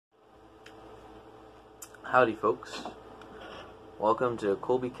Howdy, folks. Welcome to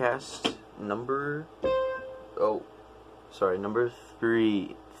Colby Cast number... number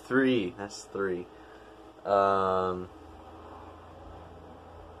 3. That's 3. I'm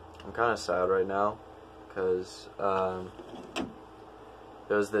kind of sad right now, because, there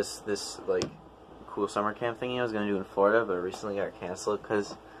was this, like, cool summer camp thingy I was going to do in Florida, but it recently got canceled,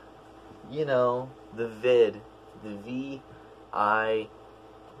 because, you know, the V-I-D,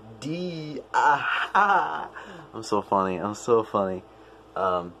 I'm so funny.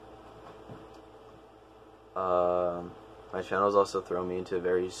 My channel's also thrown me into a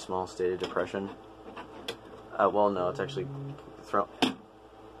very small state of depression. Well, no, it's actually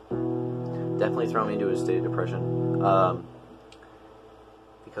definitely thrown me into a state of depression,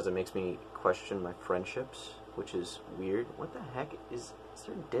 because it makes me question my friendships, which is weird. What the heck? Is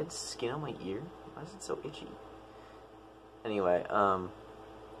there dead skin on my ear? Why is it so itchy? Anyway,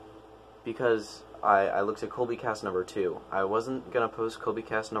 because I looked at Colby Cast number 2. I wasn't gonna post Colby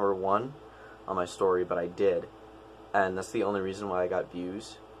Cast number 1 on my story, but I did, and that's the only reason why I got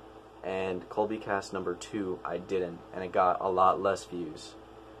views. And Colby Cast number 2, I didn't, and it got a lot less views.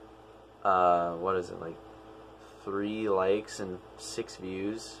 What is it, like 3 likes and 6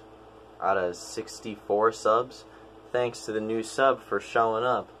 views out of 64 subs? Thanks to the new sub for showing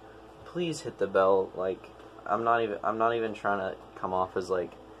up. Please hit the bell. Like, I'm not even trying to come off as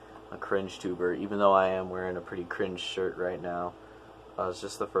like a cringe tuber, even though I am wearing a pretty cringe shirt right now. It's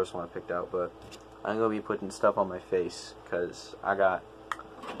just the first one I picked out, but I'm gonna be putting stuff on my face because I got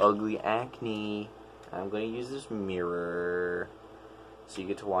ugly acne. I'm gonna use this mirror so you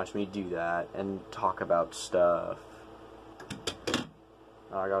get to watch me do that and talk about stuff.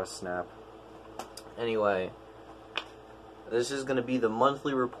 Oh, I got a snap. Anyway, this is gonna be the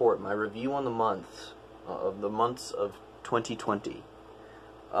monthly report, my review on the months of 2020.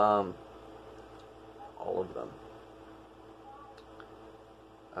 All of them.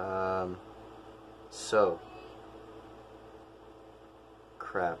 So,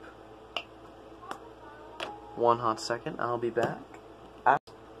 crap. One hot second, I'll be back.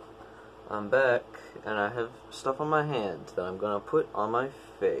 I'm back, and I have stuff on my hands that I'm gonna put on my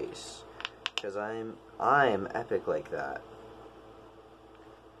face, because I'm epic like that.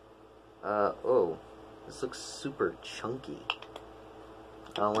 Oh, this looks super chunky.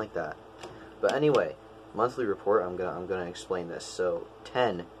 I don't like that. But anyway, monthly report, I'm gonna explain this. So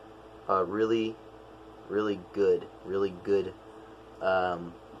 10, really good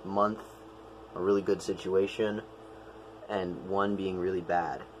month, a really good situation, and 1 being really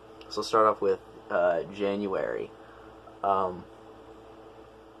bad. So let's start off with January. Look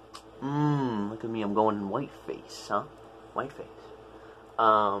at me, I'm going in white face, huh? White face.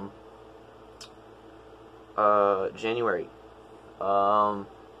 January.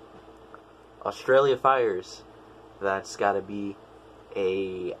 Australia fires. That's gotta be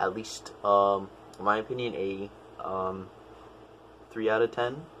at least, in my opinion, a 3 out of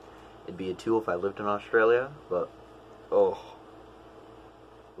 10. It'd be a 2 if I lived in Australia, but a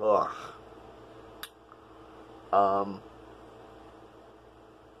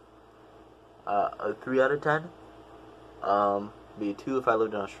 3 out of 10. Be a 2 if I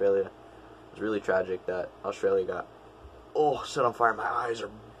lived in Australia. It's really tragic that Australia got set on fire. My eyes are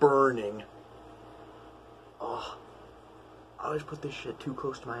burning. Oh, I always put this shit too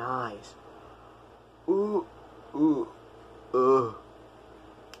close to my eyes. I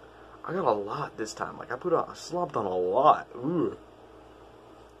got a lot this time. Like, I slopped on a lot. Ooh.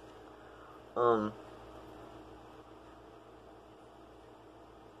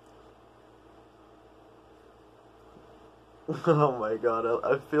 Oh my god,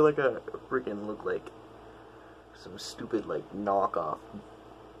 I feel like I freaking look like some stupid, like, knockoff.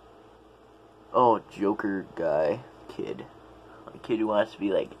 Oh, Joker guy. Kid. A kid who wants to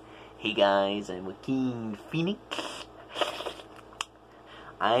be like, hey guys, I'm Joaquin Phoenix.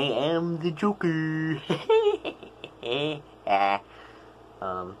 I am the Joker.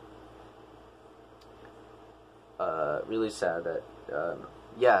 Really sad that,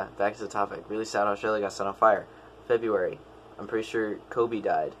 yeah, back to the topic. Really sad Australia got set on fire. February. I'm pretty sure Colby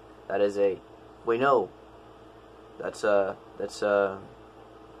died. That is wait, no. That's a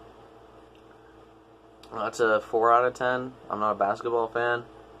 4 out of 10. I'm not a basketball fan.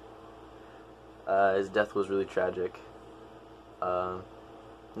 His death was really tragic. No,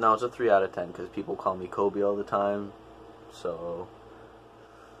 it's a 3 out of 10 because people call me Colby all the time. So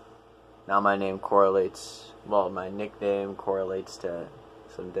now my name correlates. Well, my nickname correlates to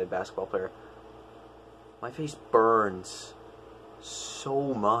some dead basketball player. My face burns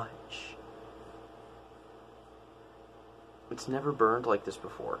so much. It's never burned like this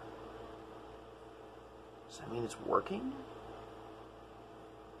before. Does that mean it's working?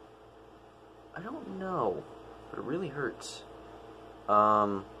 I don't know, but it really hurts.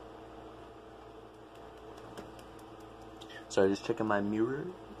 So I just checking my mirror,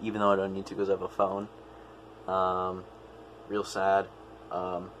 even though I don't need to because I have a phone. Real sad.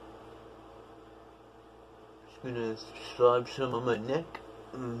 Just gonna slide some on my neck.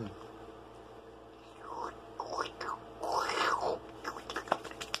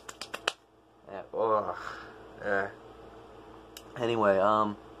 Anyway,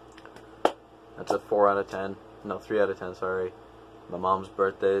 that's a 4 out of 10. No, 3 out of 10, sorry. My mom's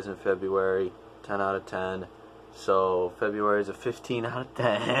birthday is in February. 10 out of 10. So, February is a 15 out of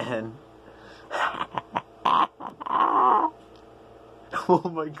 10. Oh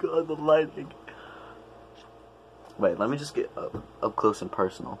my god, the lighting. Wait, let me just get up close and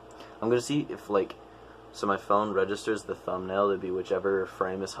personal. I'm gonna see if, like, so my phone registers the thumbnail to be whichever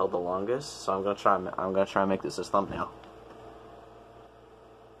frame is held the longest. So I'm gonna try and make this as thumbnail.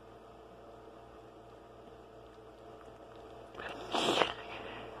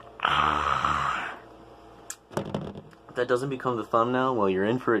 If that doesn't become the thumbnail, well, you're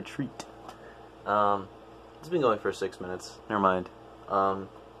in for a treat. It's been going for 6 minutes. Never mind. I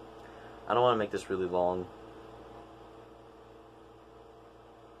don't want to make this really long,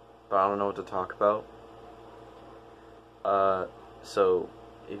 but I don't know what to talk about. So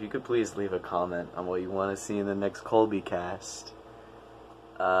if you could please leave a comment on what you want to see in the next Colby cast,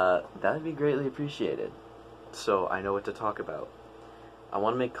 that would be greatly appreciated. So I know what to talk about. I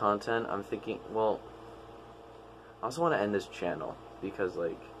want to make content. I'm thinking, well, I also want to end this channel because,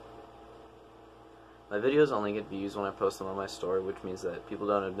 like, my videos only get views when I post them on my story, which means that people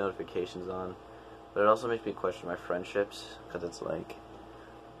don't have notifications on. But it also makes me question my friendships, because it's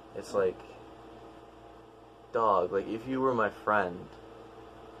like, dog, like, if you were my friend,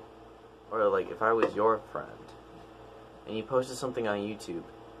 or, like, if I was your friend, and you posted something on YouTube,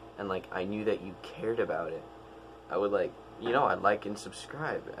 and, like, I knew that you cared about it, I would, like, you know, I'd like and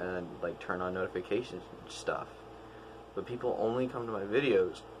subscribe, and I'd, like, turn on notifications and stuff. But people only come to my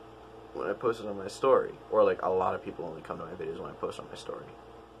videos when I post it on my story. Or, like, a lot of people only come to my videos when I post on my story.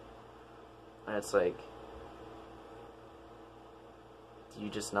 And it's like, do you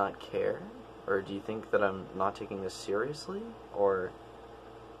just not care? Or do you think that I'm not taking this seriously? Or,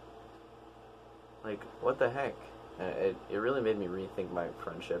 like, what the heck? It really made me rethink my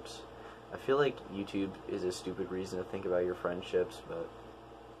friendships. I feel like YouTube is a stupid reason to think about your friendships, but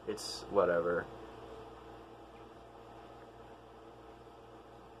it's whatever.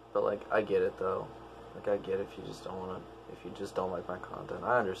 But, like, I get it, though. Like, I get if you just don't want to, if you just don't like my content.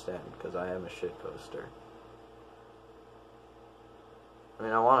 I understand, because I am a shit poster. I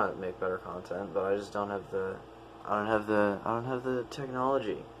mean, I want to make better content, but I just don't have the, I don't have the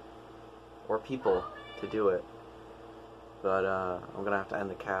technology or people to do it. But, I'm gonna have to end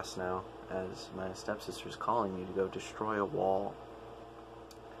the cast now, as my stepsister's calling me to go destroy a wall.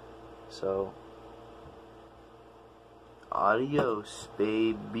 So, adios,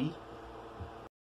 baby.